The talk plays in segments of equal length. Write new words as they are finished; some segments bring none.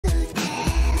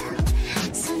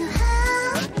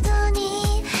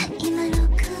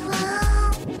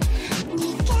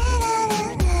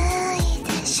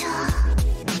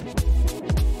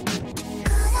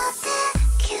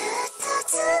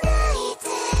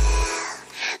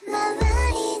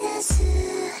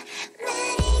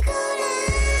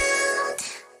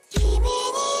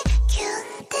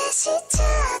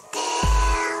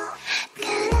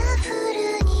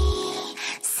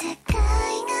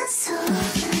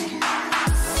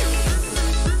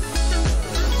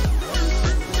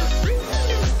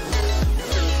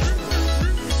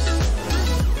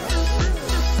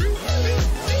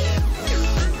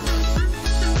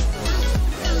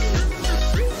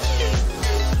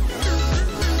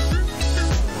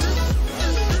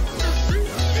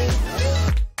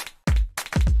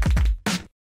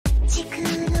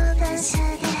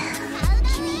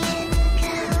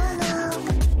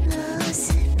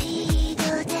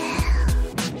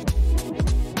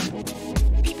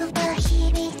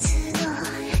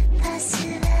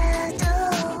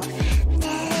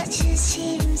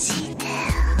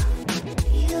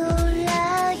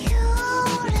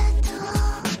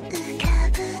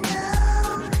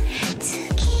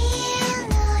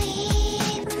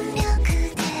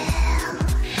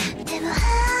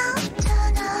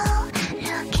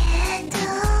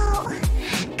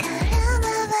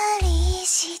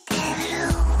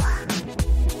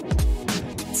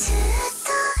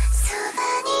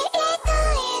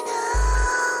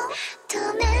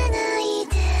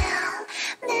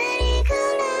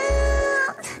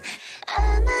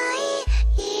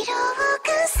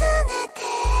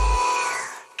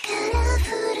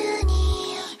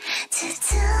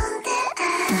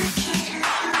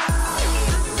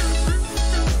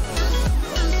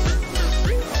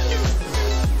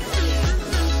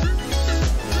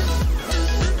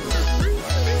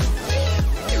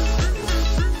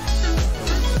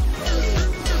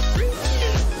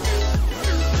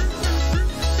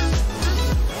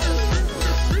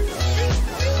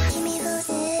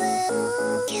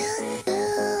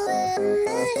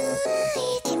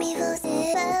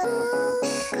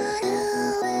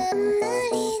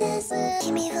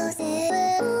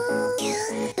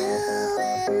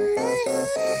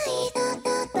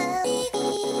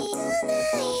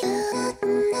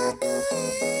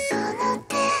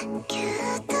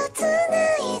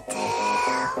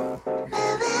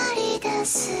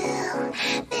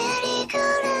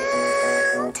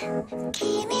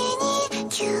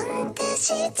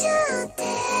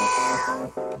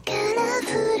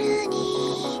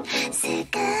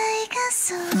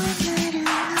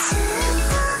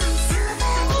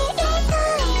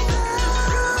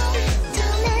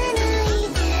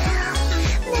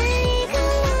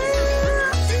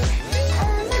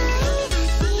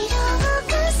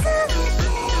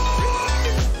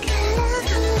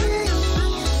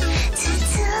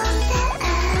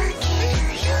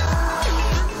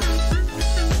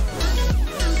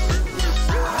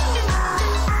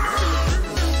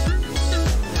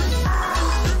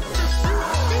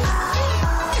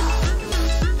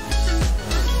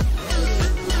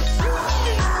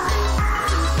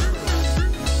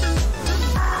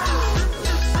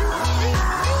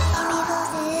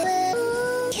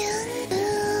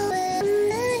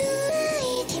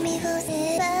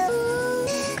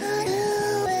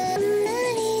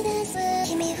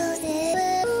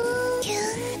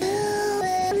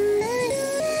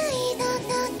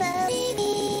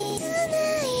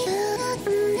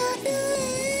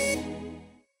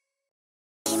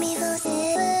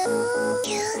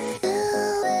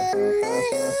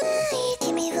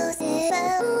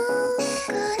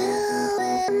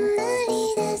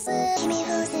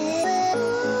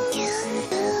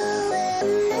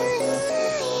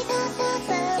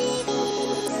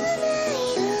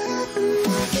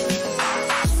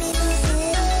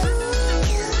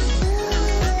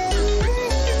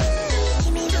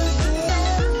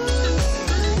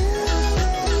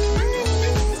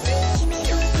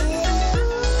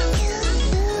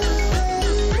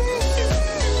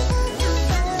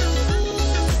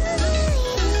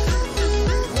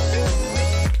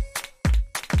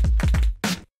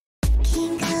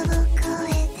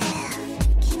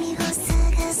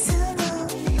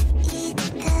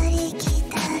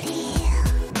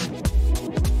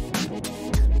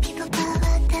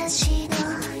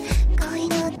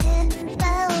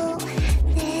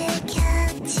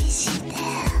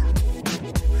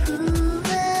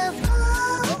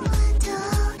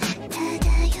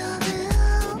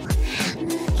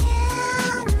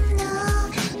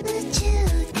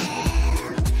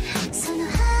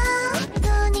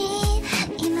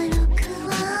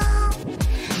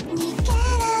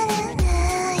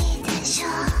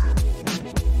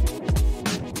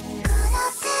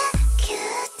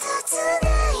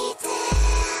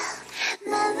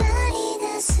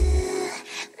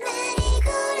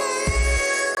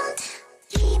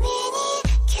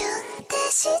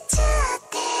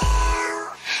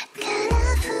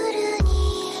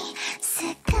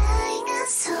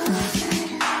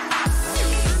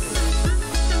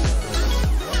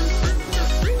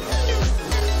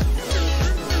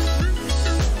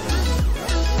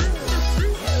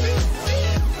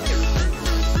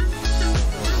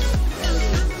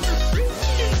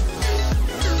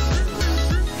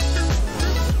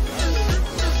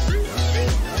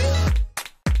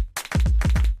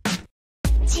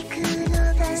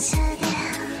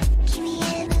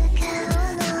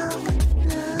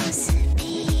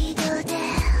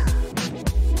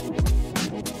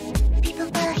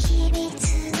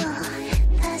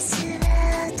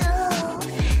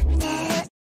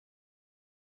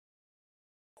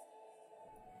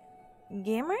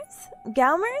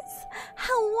Gamers,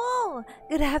 hello.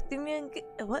 Good afternoon.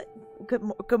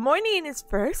 Good morning is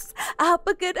first.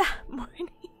 But good morning.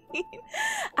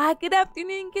 Good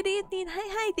afternoon. Good evening.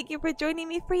 Hi. Thank you for joining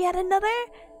me for yet another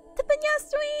Tipanya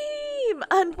stream.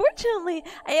 Unfortunately,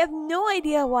 I have no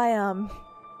idea why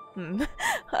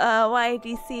why I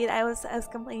DC'd. I was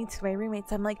complaining to my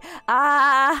roommates. I'm like,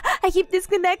 I keep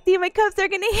disconnecting. My cubs are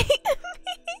gonna hate me.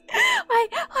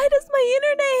 Why does my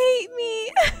internet hate me?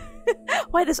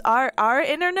 Why does our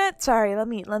internet? Sorry, let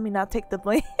me not take the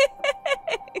blame.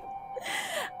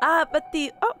 But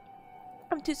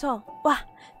I'm too tall. Wow.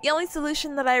 The only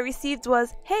solution that I received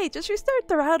was, hey, just restart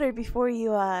the router before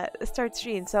you start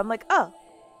stream. So I'm like, oh,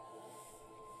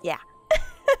 yeah.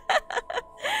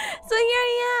 So here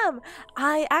I am.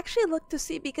 I actually looked to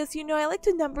see, because I like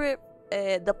to number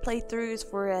the playthroughs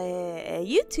for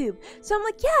YouTube. So I'm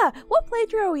like, yeah, what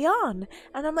playthrough are we on?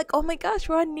 And I'm like, oh my gosh,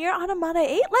 we're on Nier Automata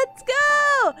 8. Let's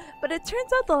go! But it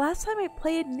turns out the last time I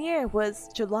played Nier was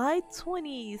July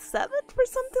 27th or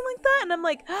something like that. And I'm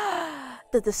like,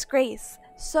 the disgrace.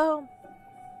 So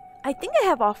I think I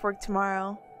have off work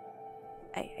tomorrow.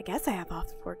 I guess I have off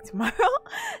work tomorrow.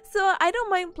 So I don't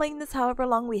mind playing this however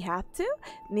long we have to.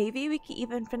 Maybe we can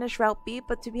even finish Route B,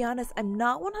 but to be honest, I'm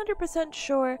not 100%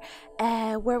 sure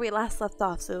where we last left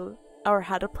off, or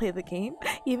how to play the game,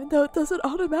 even though it does it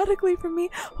automatically for me.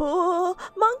 Oh,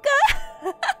 Monka!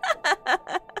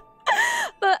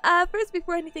 But first,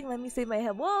 before anything, let me say my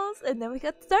hellos, and then we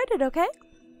get started, okay?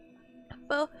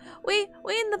 Well, we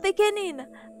in the beginning.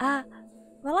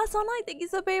 Malas Online, thank you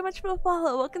so very much for the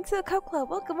follow. Welcome to the Cup Club.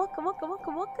 Welcome.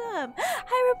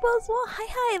 Hi, Ripples. Well,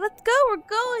 hi. Let's go. We're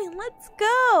going. Let's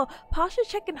go. Pasha,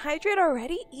 check and hydrate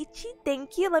already. Ichi,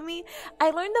 thank you.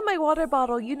 I learned that my water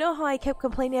bottle, you know how I kept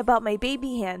complaining about my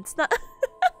baby hands. Not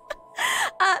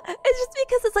it's just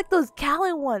because it's like those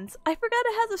gallon ones. I forgot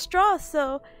it has a straw,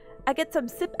 so I get some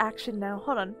sip action now.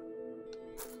 Hold on.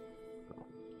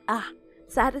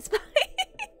 Satisfying.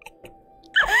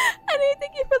 Anyway,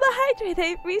 thank you for the hydrate.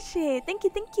 I appreciate it. Thank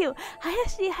you.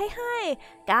 Hayashi, hi.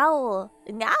 Gao.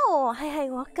 Hi,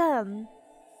 welcome.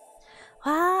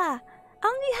 Wow.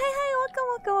 Ambi, hi,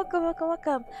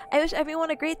 welcome. I wish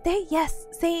everyone a great day. Yes,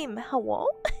 same. Hello.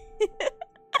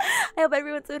 I hope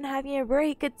everyone's been having a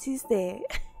very good Tuesday.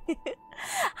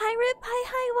 Hi, Rip.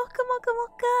 Hi, welcome.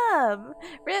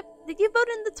 Rip, did you vote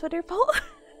in the Twitter poll?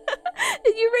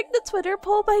 Did you rig the Twitter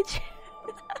poll by chance?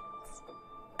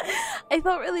 I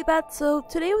felt really bad, so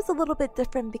today was a little bit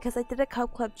different because I did a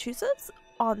Cup Club Chooses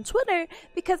on Twitter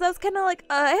because I was kind of like,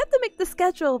 I have to make the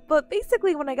schedule, but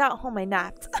basically when I got home I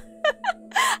napped.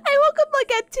 woke up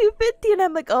like at 2:50 and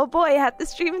I'm like, oh boy, I have to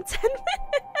stream in 10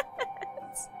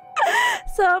 minutes.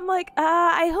 So I'm like,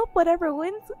 I hope whatever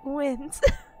wins.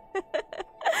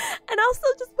 And I'll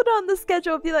still just put it on the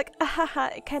schedule and be like,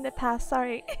 it kind of passed,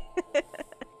 sorry.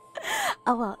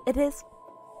 Oh well, it is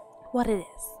what it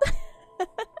is.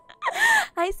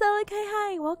 Hi Selic,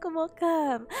 hi, welcome.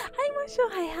 Hi Marshall,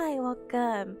 hi,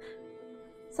 welcome.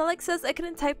 Selic says I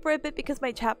couldn't type for a bit because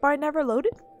my chat bar never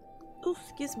loaded. Oh,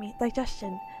 excuse me,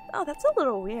 digestion. Oh, that's a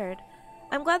little weird.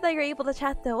 I'm glad that you're able to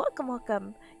chat though.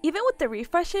 Welcome. Even with the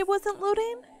refresh, it wasn't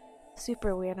loading.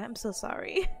 Super weird. I'm so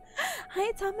sorry. Hi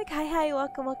Atomic, hi,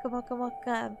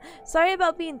 welcome. Sorry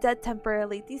about being dead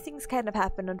temporarily. These things kind of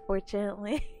happen,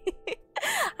 unfortunately.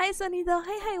 Hi Sunny though,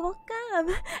 hi, welcome. And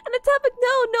Atomic,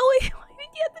 no way. Why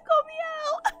did you have to call me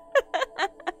out?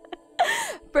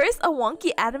 First a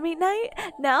wonky anime night,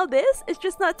 now this. It's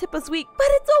just not Tippa's week, but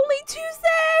it's only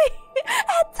Tuesday.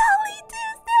 It's only Tuesday.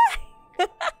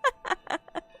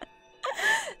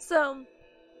 So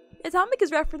Atomic is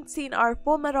referencing our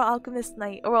Full Metal Alchemist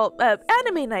night, or well,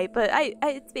 anime night, but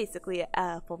it's basically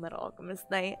a Full Metal Alchemist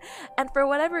night. And for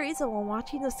whatever reason, when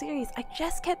watching the series, I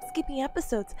just kept skipping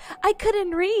episodes. I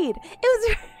couldn't read. It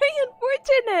was very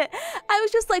unfortunate. I was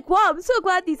just like, wow, I'm so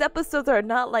glad these episodes are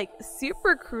not like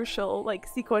super crucial, like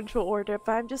sequential order.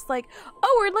 But I'm just like,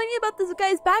 oh, we're learning about this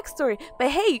guy's backstory. But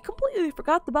hey, you completely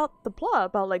forgot about the plot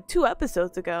about like 2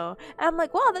 episodes ago. And I'm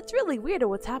like, wow, that's really weird at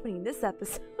what's happening this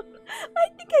episode. I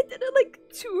think I did it like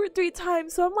 2 or 3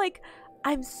 times, so I'm like,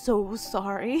 I'm so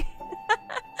sorry.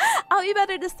 I'll be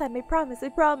better this time, I promise. Hi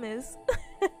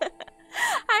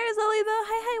Rosalie though,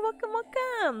 hi,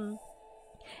 welcome.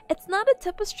 It's not a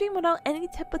Tippa stream without any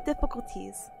Tippa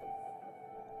difficulties.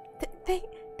 Thank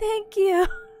you.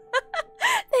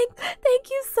 Thank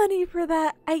you, Sunny, for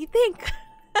that, I think.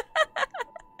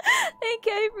 Thank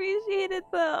you, I appreciate it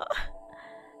though.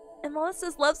 And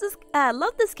Melissa love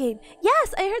this game.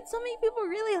 Yes, I heard so many people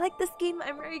really like this game.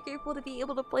 I'm very grateful to be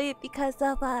able to play it because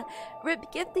of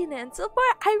Rip gifting it. And so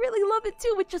far, I really love it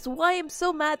too, which is why I'm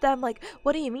so mad that I'm like,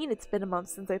 what do you mean it's been a month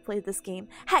since I played this game?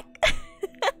 Heck.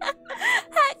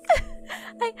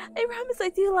 I promise I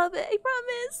do love it. I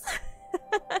promise.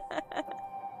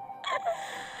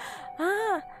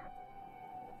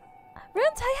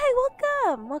 Runes, hi,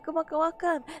 welcome.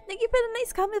 Thank you for the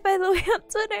nice comment, by the way, on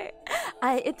Twitter.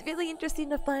 It's really interesting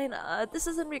to find, this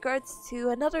is in regards to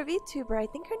another VTuber. I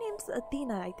think her name's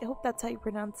Athena. I hope that's how you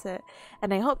pronounce it.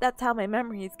 And I hope that's how my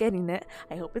memory is getting it.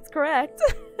 I hope it's correct.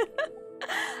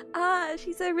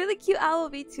 She's a really cute owl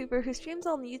VTuber who streams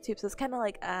on YouTube, so it's kind of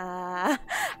like, heck,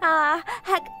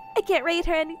 I can't rate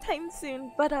her anytime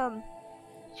soon, but,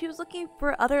 she was looking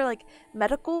for other like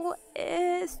medical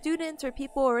students or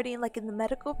people already in the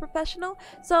medical professional.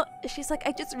 So she's like,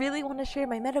 I just really want to share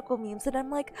my medical memes, and I'm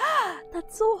like,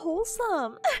 that's so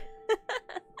wholesome.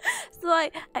 So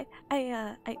I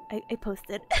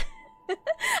posted.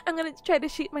 I'm gonna try to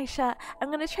shoot my shot. I'm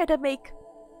gonna try to make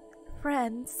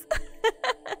friends.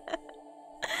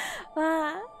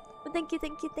 Thank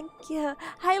you.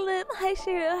 Hi Lim, hi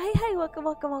Shiro, hi, welcome.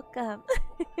 Hi Bly,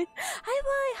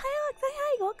 hi Alex,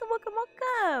 hi, welcome.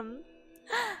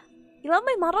 You love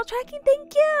my model tracking?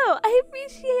 Thank you! I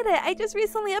appreciate it. I just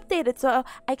recently updated so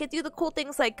I could do the cool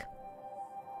things like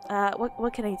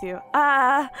what can I do?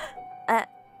 I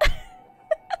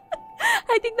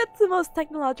think that's the most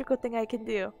technological thing I can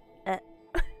do.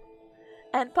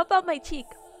 And pop out my cheek.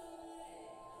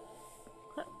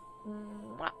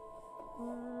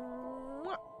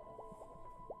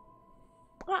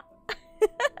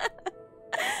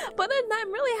 But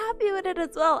I'm really happy with it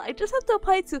as well. I just have to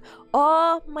apply to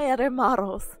all my other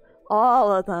models.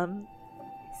 All of them.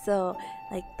 So,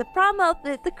 like the prom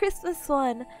outfit, the Christmas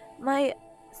one, my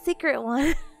secret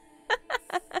one.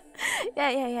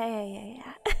 Yeah.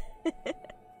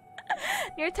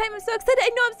 Near time, I'm so excited.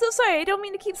 I know, I'm so sorry. I don't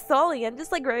mean to keep stalling. I'm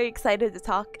just like very excited to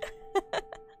talk.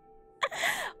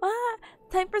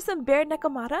 Time for some Bear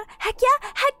Nekomata? Heck yeah,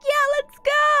 let's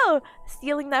go!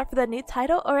 Stealing that for the new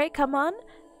title. Alright, come on.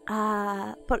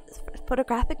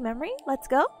 Photographic memory? Let's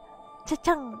go.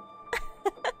 Cha-chung!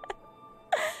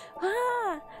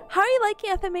 How are you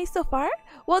liking FMA so far?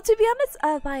 Well, to be honest,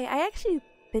 I actually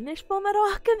finished Full Metal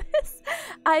Alchemist.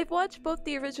 I've watched both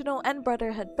the original and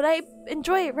Brotherhood, but I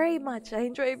enjoy it very much. I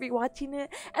enjoy rewatching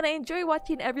it, and I enjoy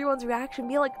watching everyone's reaction,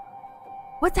 be like,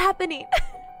 what's happening?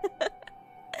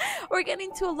 We're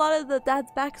getting to a lot of the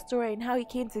dad's backstory and how he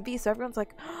came to be, so everyone's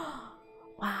like, oh,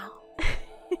 wow.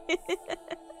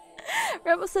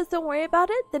 Rebel says, don't worry about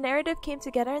it. The narrative came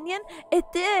together in the end. It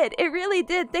did. It really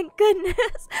did. Thank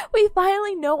goodness. We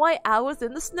finally know why Al was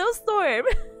in the snowstorm.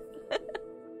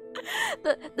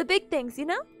 The big things, you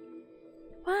know?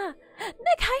 Wow.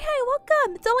 Nick, hi,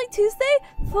 welcome. It's only Tuesday?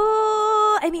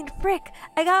 Frick.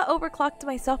 I got overclocked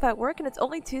myself at work and it's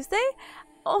only Tuesday?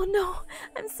 Oh no,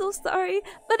 I'm so sorry.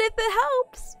 But if it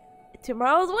helps,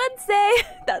 tomorrow's Wednesday.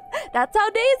 That's how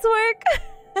days work.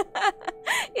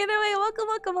 Either way, welcome.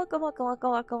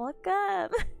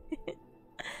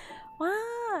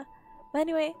 Wow. But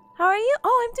anyway, how are you?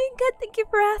 Oh, I'm doing good. Thank you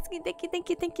for asking. Thank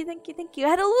you. I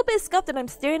had a little bit scuffed and I'm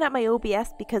staring at my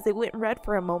OBS because it went red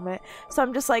for a moment. So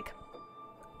I'm just like,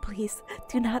 please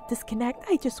do not disconnect.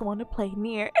 I just want to play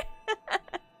Nier.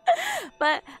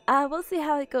 But we'll see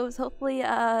how it goes. Hopefully,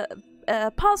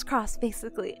 paws cross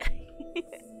basically.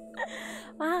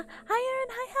 Wow. Hi, Aaron.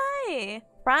 Hi.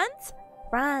 Franz.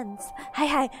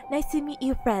 Hi. Nice to meet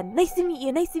you, friend. Nice to meet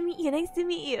you.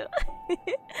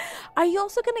 Are you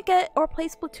also gonna get or play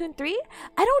Splatoon 3?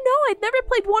 I don't know. I've never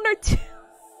played 1 or 2.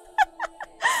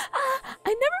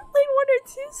 I never played 1 or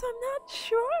 2, so I'm not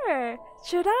sure.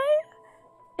 Should I?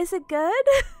 Is it good?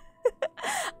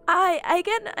 I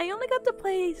only got to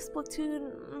play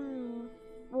Splatoon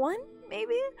 1,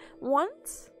 maybe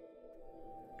once.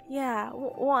 Yeah,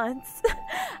 once.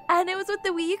 And it was with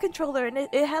the Wii U controller, and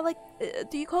it had like,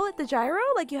 do you call it the gyro?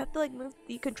 Like you have to like move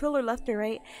the controller left or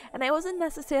right. And I wasn't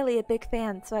necessarily a big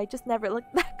fan, so I just never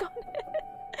looked back on it.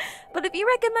 But if you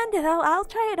recommend it, I'll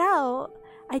try it out.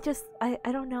 I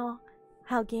don't know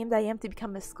how gamed I am to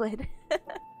become a squid.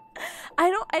 I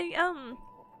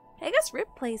guess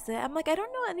Rip plays it. I'm like, I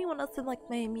don't know anyone else in like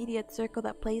my immediate circle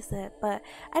that plays it, but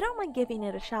I don't mind giving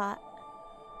it a shot.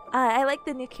 I like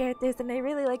the new characters and I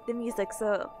really like the music,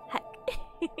 so heck.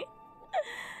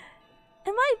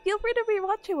 And feel free to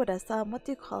rewatch it with us. What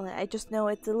do you call it? I just know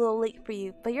it's a little late for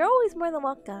you, but you're always more than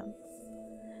welcome.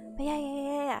 But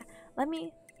yeah. Let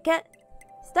me get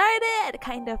started,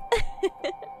 kind of.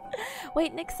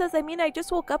 Wait, Nick says, I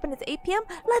just woke up and it's 8 p.m.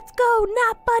 Let's go,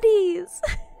 nap buddies!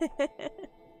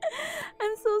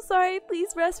 I'm so sorry.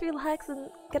 Please rest, relax, and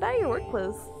get out of your work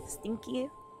clothes. Stinky.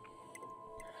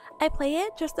 I play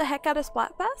it just the heck out of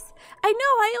Splatfest. I know,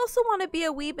 I also want to be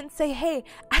a weeb and say, hey,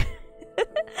 I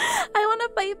want to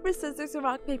fight for scissors or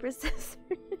rock, paper, scissors.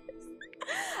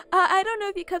 I don't know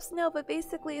if you cups know, but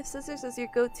basically if scissors is your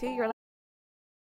go-to, you're